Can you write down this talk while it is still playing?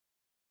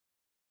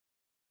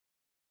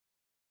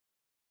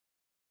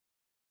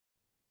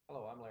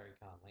Hello, I'm Larry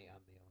Conley.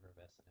 I'm the owner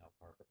of S&L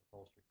Carpet and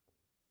Upholstery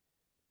Cleaning.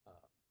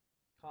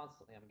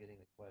 Constantly, I'm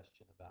getting the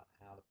question about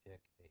how to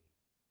pick a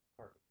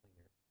carpet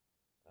cleaner.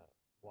 Uh,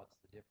 what's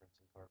the difference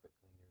in carpet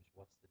cleaners?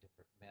 What's the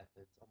different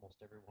methods?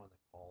 Almost everyone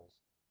that calls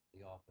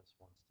the office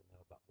wants to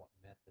know about what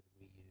method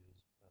we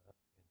use and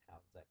how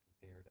does that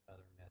compare to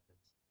other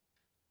methods.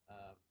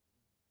 Um,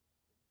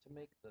 to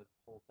make the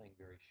whole thing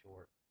very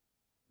short,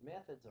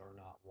 methods are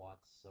not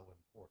what's so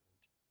important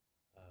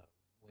uh,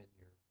 when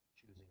you're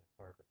choosing a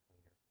carpet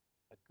cleaner.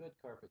 A good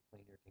carpet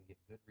cleaner can get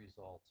good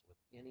results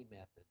with any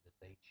method that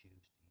they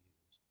choose to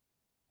use.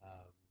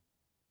 Um,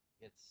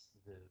 it's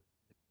the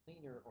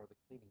cleaner or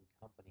the cleaning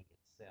company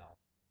itself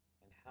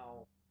and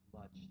how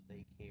much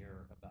they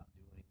care about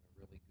doing a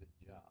really good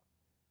job.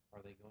 Are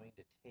they going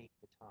to take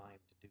the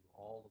time to do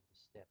all of the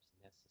steps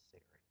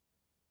necessary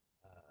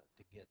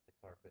to get the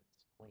carpets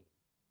clean?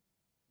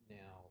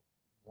 Now,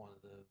 one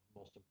of the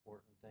most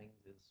important things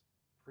is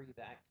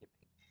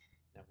pre-vacuuming.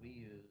 Now, we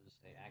use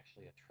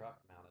actually a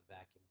truck-mounted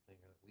vacuum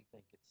cleaner that we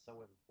think it's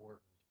so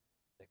important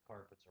that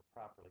carpets are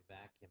properly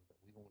vacuumed that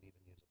we won't even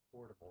use a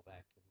portable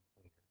vacuum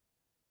cleaner.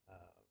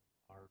 Uh,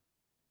 our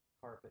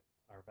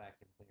our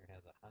vacuum cleaner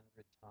has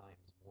 100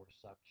 times more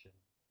suction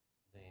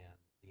than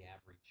the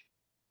average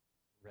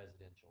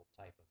residential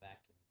type of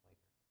vacuum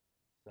cleaner.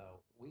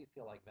 So we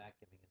feel like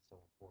vacuuming is so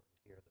important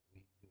here that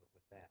we do it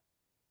with that.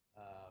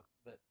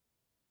 But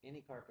any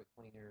carpet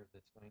cleaner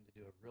that's going to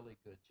do a really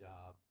good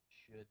job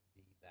should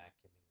be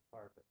vacuuming the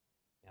carpet.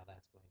 Now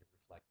that's going to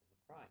reflect in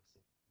the price.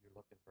 If you're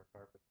looking for a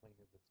carpet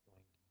cleaner that's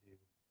going to do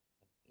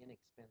an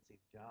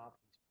inexpensive job,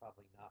 he's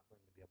probably not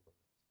going to be able to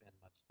spend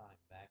much time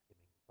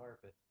vacuuming the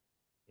carpet.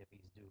 If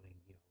he's doing,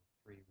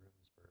 3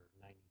 rooms for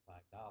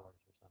 $95 or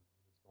something,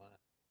 he's going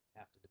to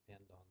have to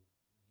depend on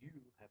you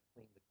have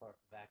cleaned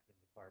vacuumed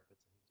the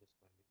carpets, and he's just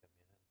going to come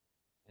in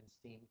and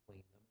steam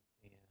clean them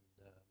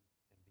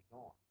and be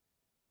gone.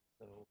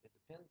 So it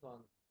depends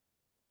on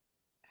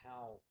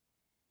how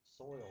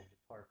soiled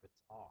the carpets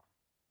are.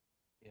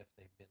 If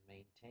they've been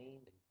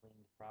maintained and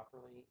cleaned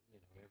properly,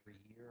 every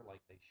year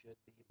like they should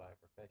be by a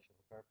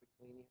professional carpet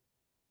cleaner,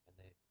 and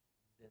then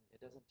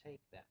it doesn't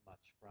take that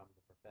much from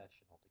the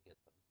professional to get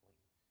them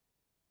clean.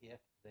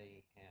 If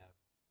they have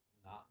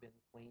not been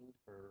cleaned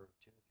for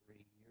 2, 3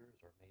 years,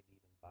 or maybe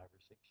even 5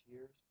 or 6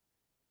 years,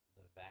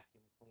 the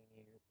vacuum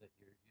cleaner that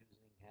you're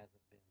using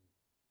hasn't been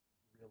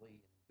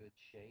really in good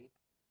shape,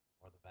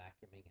 or the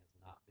vacuuming has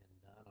not been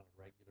done on a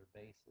regular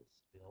basis,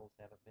 spills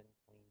haven't been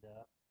cleaned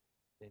up,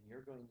 then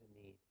you're going to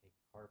need a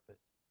carpet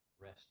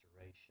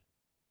restoration.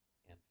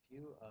 And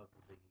few of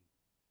the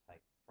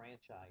type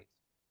franchise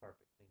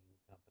carpet cleaning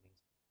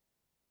companies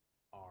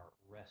are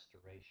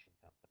restoration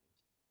companies.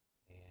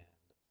 And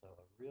so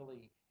a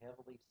really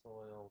heavily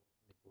soiled,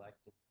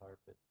 neglected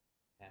carpet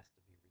has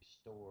to be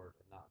restored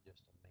and not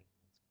just a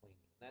maintenance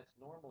cleaning. And that's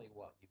normally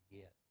what you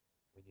get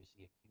when you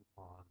see a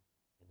coupon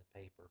in the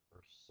paper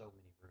for so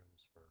many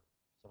rooms for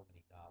so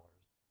many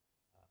dollars.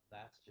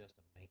 That's just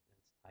a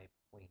maintenance type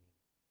cleaning.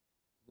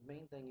 The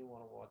main thing you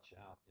want to watch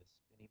out is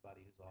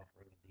anybody who's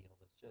offering a deal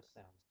that just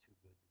sounds too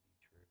good to be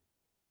true.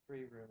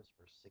 3 rooms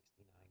for $69.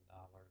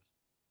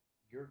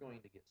 You're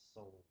going to get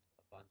sold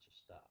a bunch of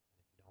stuff.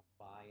 And if you don't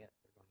buy it,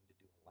 they're going to do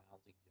a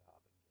lousy job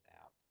and get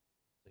out.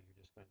 So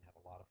you're just going to have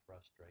a lot of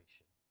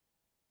frustration.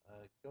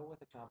 Go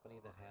with a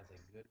company that has a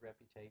good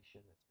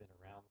reputation, that's been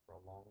around for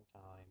a long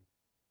time,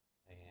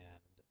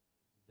 and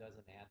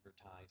doesn't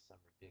advertise some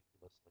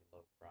ridiculously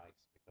low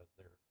price, because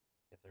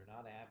if they're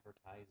not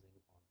advertising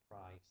on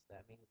price,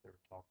 that means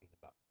they're talking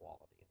about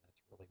quality, and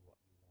that's really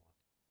what you want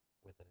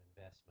with an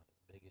investment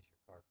as big as your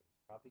carpet.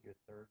 It's probably your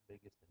third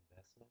biggest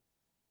investment.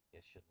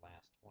 It should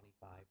last 25,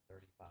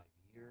 35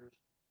 years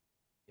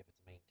if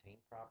it's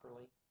maintained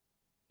properly.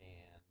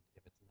 And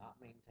if it's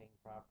not maintained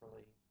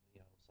properly,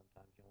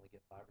 sometimes you only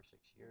get 5 or 6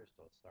 years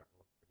till it's starting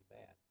to look pretty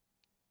bad.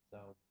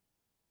 So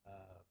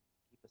uh,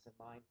 keep us in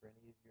mind for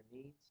any of your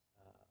needs.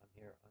 I'm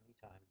here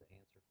anytime to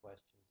answer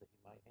questions that you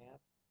might have.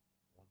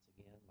 Once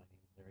again, my name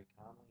is Larry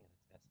Conley, and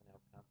it's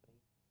S&L Company.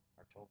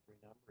 Our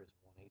toll-free number is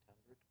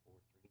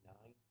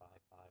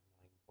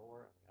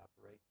 1-800-439-5594, and we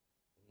operate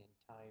in the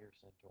entire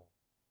central